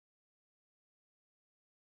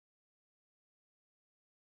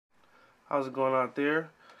How's it going out there?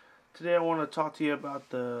 Today I want to talk to you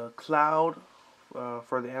about the cloud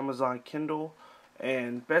for the Amazon Kindle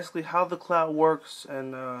and basically how the cloud works.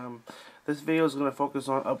 And this video is going to focus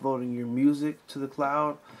on uploading your music to the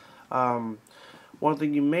cloud. One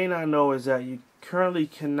thing you may not know is that you currently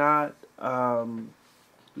cannot,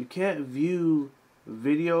 you can't view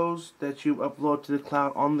videos that you upload to the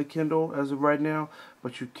cloud on the Kindle as of right now,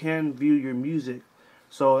 but you can view your music.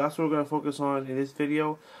 So that's what we're going to focus on in this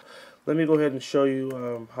video. Let me go ahead and show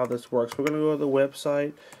you how this works. We're going to go to the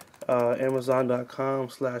website,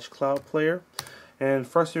 amazon.com/cloudplayer. And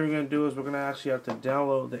first thing we're going to do is we're going to actually have to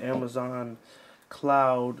download the Amazon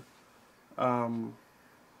Cloud. The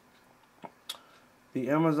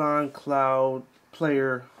Amazon Cloud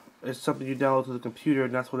Player is something you download to the computer,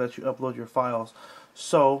 and that's what lets you upload your files.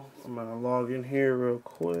 So I'm going to log in here real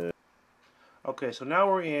quick. Okay, so now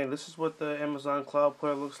we're in. This is what the Amazon Cloud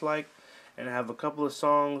Player looks like. And I have a couple of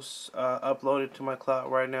songs uploaded to my cloud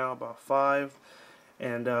right now, about 5.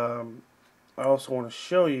 And I also want to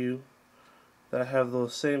show you that I have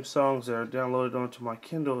those same songs that are downloaded onto my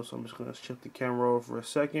Kindle. So I'm just going to shift the camera over for a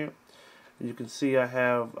second. And you can see I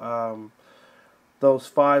have those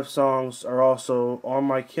 5 songs are also on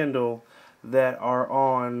my Kindle that are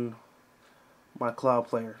on my cloud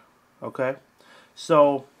player. Okay?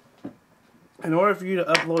 So in order for you to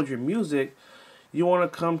upload your music, you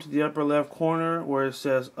want to come to the upper left corner where it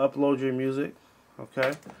says upload your music.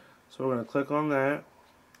 Okay, so we're going to click on that,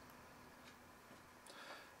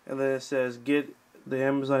 and then it says get the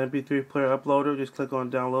Amazon MP3 player uploader. Just click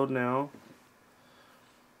on download now,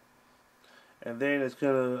 and then it's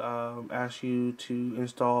going to ask you to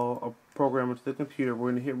install a program into the computer.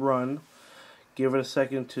 We're going to hit run. Give it a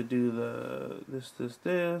second to do this.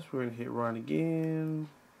 We're going to hit run again.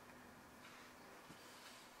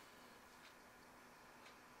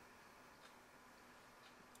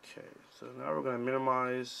 Okay, so now we're going to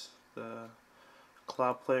minimize the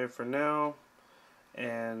cloud player for now,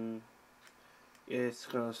 and it's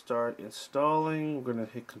going to start installing. We're going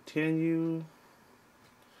to hit continue,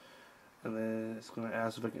 and then it's going to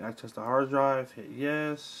ask if I can access the hard drive. Hit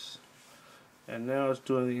yes, and now it's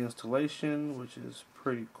doing the installation, which is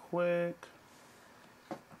pretty quick.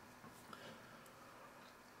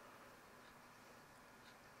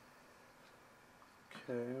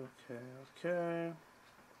 Okay.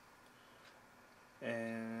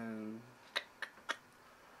 And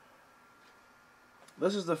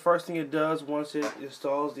this is the first thing it does once it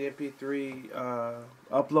installs the MP3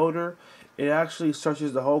 uploader. It actually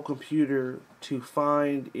searches the whole computer to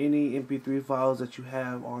find any MP3 files that you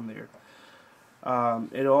have on there.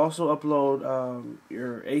 It'll also upload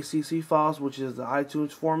your ACC files, which is the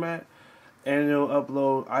iTunes format, and it'll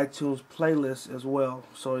upload iTunes playlists as well.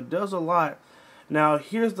 So it does a lot. Now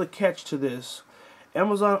here's the catch to this.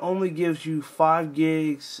 Amazon only gives you 5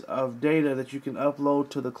 gigs of data that you can upload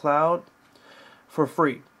to the cloud for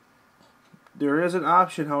free. There is an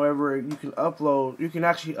option, however, you can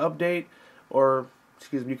actually update, or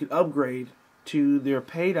you can upgrade to their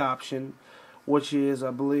paid option, which is,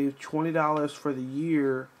 I believe, $20 for the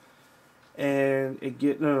year, and it's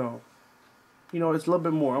a little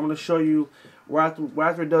bit more. I'm going to show you right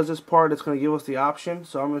after it does this part. It's going to give us the option,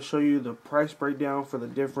 so I'm going to show you the price breakdown for the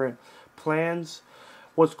different plans.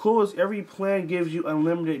 What's cool is every plan gives you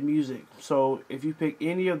unlimited music. So if you pick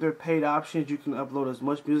any of their paid options, you can upload as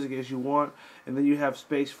much music as you want, and then you have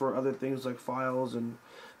space for other things like files and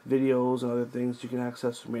videos and other things you can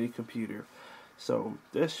access from any computer. So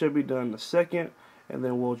this should be done in a second, and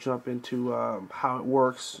then we'll jump into how it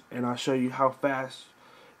works, and I'll show you how fast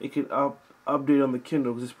it can update on the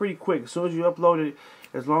Kindle, because it's pretty quick. As soon as you upload it,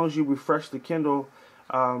 as long as you refresh the Kindle,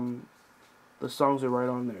 the songs are right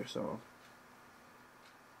on there. So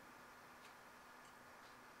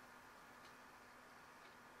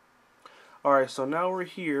alright, so now we're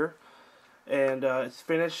here, and it's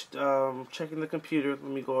finished checking the computer. Let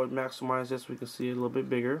me go and maximize this so we can see it a little bit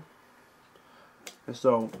bigger. And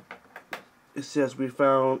so it says we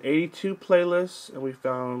found 82 playlists, and we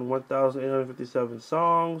found 1,857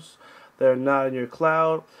 songs that are not in your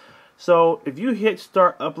cloud. So if you hit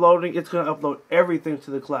start uploading, it's going to upload everything to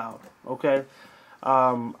the cloud. Okay,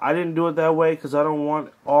 I didn't do it that way because I don't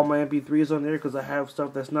want all my MP3s on there, because I have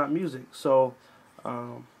stuff that's not music. So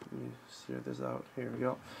let me share this out. Here we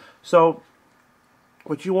go. So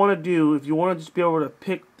what you want to do, if you want to just be able to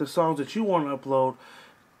pick the songs that you want to upload,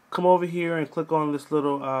 come over here and click on this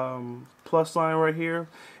little plus sign right here,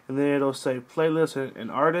 and then it'll say playlist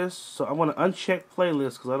and artists. So I'm going to uncheck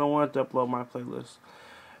playlist because I don't want it to upload my playlist,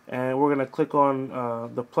 and we're going to click on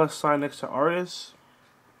the plus sign next to artists,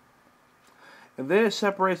 and then it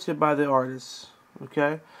separates it by the artists.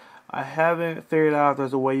 Okay, I haven't figured out if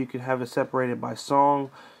there's a way you can have it separated by song.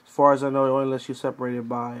 As far as I know, it only lets you separate it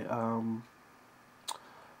by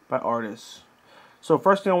artists. So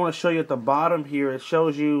first thing I want to show you at the bottom here, it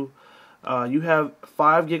shows you you have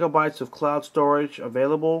 5 gigabytes of cloud storage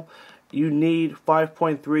available. You need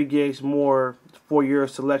 5.3 gigs more for your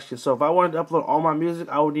selection. So if I wanted to upload all my music,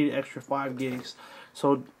 I would need an extra 5 gigs.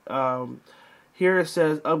 So here it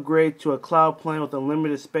says upgrade to a cloud plan with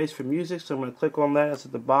unlimited space for music. So I'm going to click on that. It's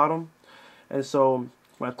at the bottom. And so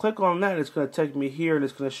when I click on that, it's going to take me here and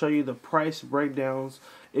it's going to show you the price breakdowns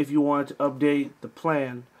if you want to update the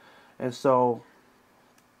plan. And so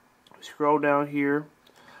scroll down here.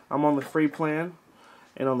 I'm on the free plan,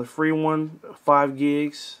 and on the free one, 5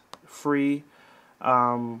 gigs free.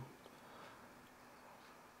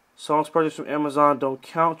 Songs purchased from Amazon don't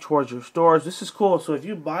count towards your storage. This is cool. So if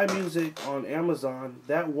you buy music on Amazon,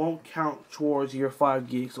 that won't count towards your 5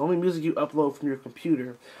 gigs. Only music you upload from your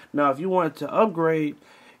computer. Now, if you wanted to upgrade,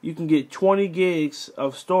 you can get 20 gigs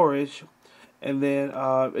of storage, and then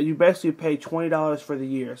you basically pay $20 for the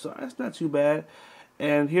year. So that's not too bad.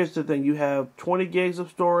 And here's the thing: you have 20 gigs of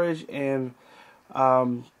storage and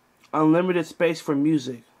unlimited space for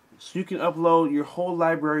music. So you can upload your whole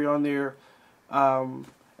library on there.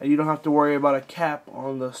 And you don't have to worry about a cap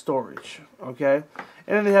on the storage, okay?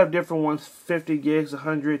 And then they have different ones, 50 gigs,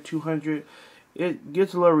 100, 200. It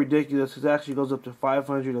gets a little ridiculous. It actually goes up to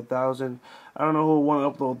 500, 1,000. I don't know who would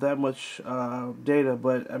want to upload that much data,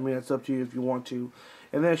 but I mean, it's up to you if you want to.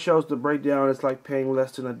 And then it shows the breakdown. It's like paying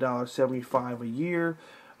less than $1.75 a year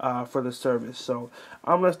for the service. So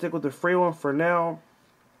I'm going to stick with the free one for now.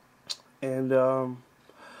 And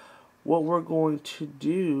what we're going to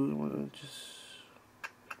do, I'm going to just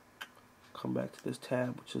come back to this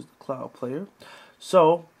tab, which is the cloud player.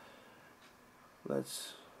 So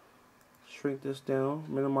let's shrink this down,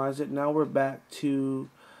 minimize it. Now we're back to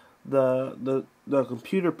the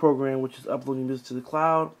computer program, which is uploading music to the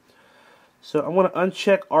cloud. So I want to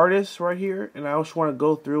uncheck artists right here, and I also want to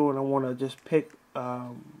go through and I want to just pick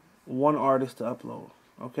one artist to upload.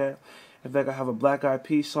 Okay. In fact, I have a Black Eyed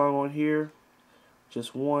Peas song on here,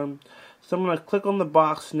 just one. So I'm going to click on the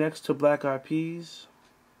box next to Black Eyed Peas.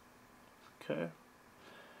 Okay,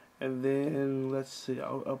 and then let's see,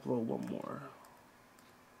 I'll upload one more.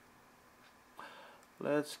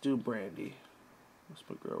 Let's do Brandy. Let's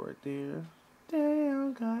put girl right there.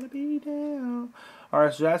 Down, gotta be down.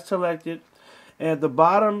 Alright, so that's selected. And at the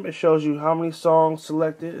bottom, it shows you how many songs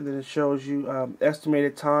selected, and then it shows you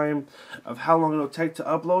estimated time of how long it'll take to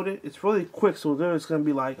upload it. It's really quick, so there it's going to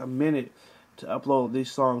be like a minute to upload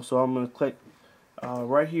these songs. So I'm going to click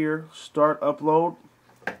right here, start upload.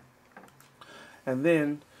 And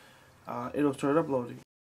then it'll start uploading.